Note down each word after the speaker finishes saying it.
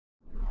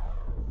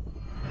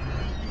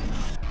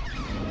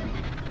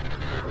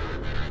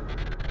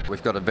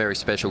We've got a very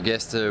special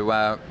guest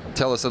to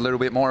tell us a little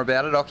bit more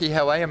about it. Occhi,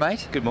 how are you,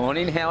 mate? Good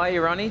morning. How are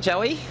you, Ronnie?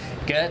 Joey?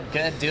 Good,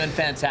 good. Doing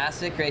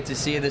fantastic. Great to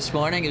see you this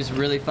morning. It was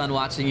really fun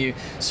watching you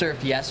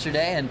surf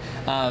yesterday,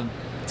 and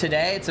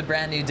today it's a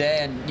brand new day,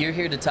 and you're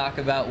here to talk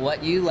about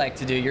what you like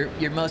to do,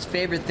 your most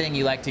favorite thing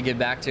you like to get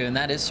back to, and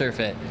that is surf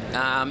it.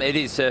 It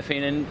is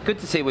surfing, and good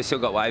to see we've still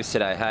got waves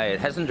today. Hey, it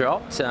hasn't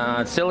dropped.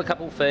 It's still a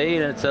couple feet,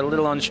 and it's a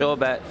little onshore,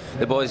 but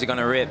the boys are going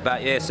to rip.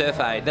 But yeah, surf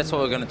aid, that's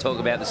what we're going to talk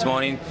about this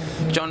morning.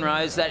 John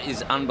Rose, that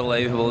is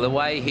unbelievable. The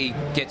way he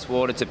gets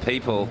water to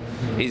people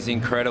is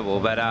incredible.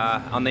 But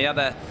on the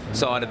other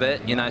side of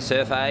it, you know,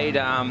 surf aid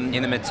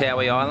in the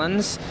Matawi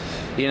Islands,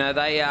 you know,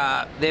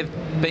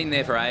 they've been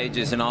there for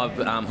ages, and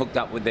I've hooked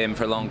up with them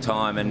for a long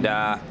time, and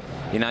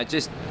you know,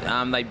 just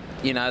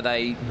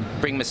they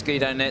bring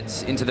mosquito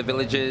nets into the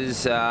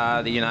villages.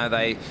 You know,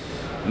 they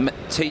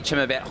teach them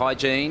about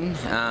hygiene.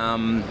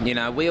 You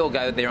know, we all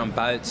go there on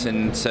boats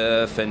and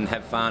surf and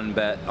have fun,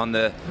 but on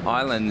the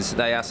islands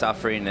they are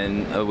suffering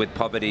and with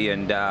poverty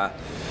and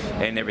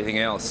everything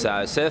else.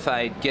 So Surf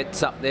Aid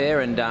gets up there,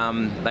 and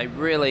they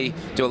really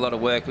do a lot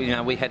of work. You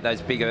know, we had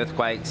those big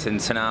earthquakes and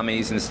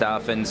tsunamis and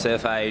stuff, and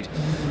Surf Aid,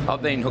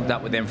 I've been hooked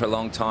up with them for a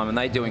long time, and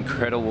they do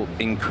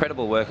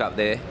incredible work up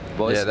there,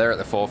 boys. Yeah, they're at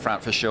the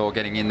forefront for sure,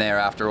 getting in there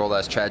after all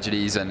those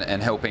tragedies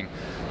and helping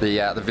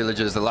the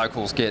villagers, the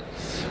locals, get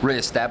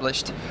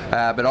re-established.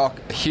 But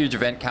a huge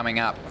event coming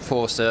up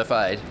for Surf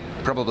Aid,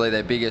 probably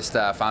their biggest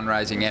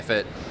fundraising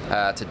effort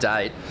to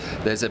date.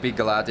 There's a big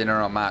gala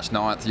dinner on March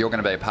 9th. You're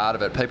going to be a part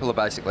of it. People are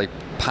basically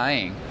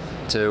paying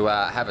to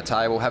have a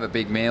table, have a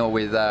big meal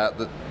with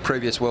the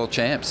previous world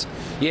champs.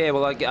 Yeah,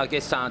 well, I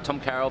guess Tom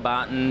Carroll,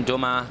 Barton,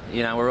 Duma,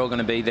 you know, we're all going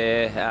to be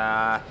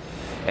there.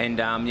 And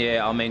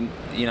yeah, I mean,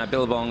 you know,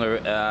 Billabong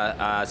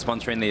are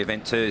sponsoring the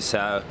event too,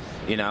 so,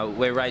 you know,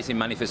 we're raising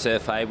money for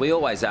Surf Aid. We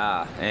always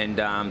are, and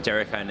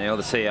Derek O'Neill,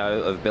 the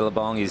CEO of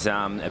Billabong, is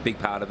a big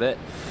part of it.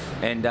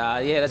 And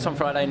yeah, that's on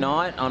Friday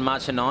night, on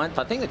March the 9th.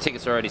 I think the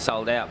tickets are already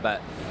sold out,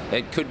 but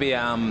it could be,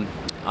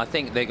 I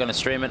think they're going to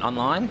stream it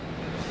online.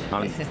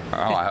 I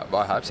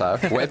hope so.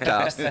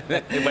 Webcast.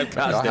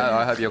 Webcast.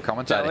 I hope you're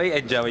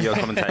commentating. Joey, you're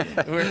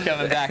commentating. We're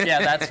coming back, yeah,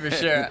 that's for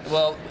sure.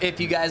 Well, if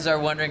you guys are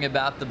wondering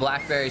about the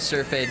Blackberry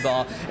Surf Aid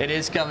Ball, it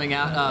is coming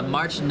out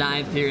March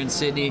 9th here in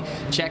Sydney.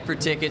 Check for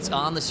tickets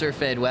on the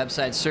Surf Aid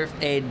website,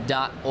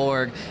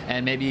 surfaid.org,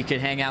 and maybe you could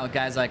hang out with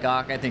guys like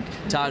Ock. I think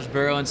Taj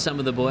Burrow and some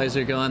of the boys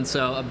are going,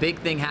 so a big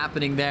thing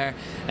happening there,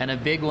 and a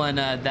big one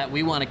that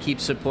we want to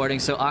keep supporting.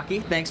 So,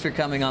 Occhi, thanks for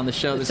coming on the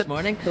show this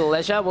morning.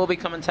 Pleasure. We'll be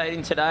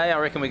commentating today. I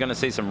reckon we're going to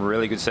see some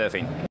really good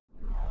surfing.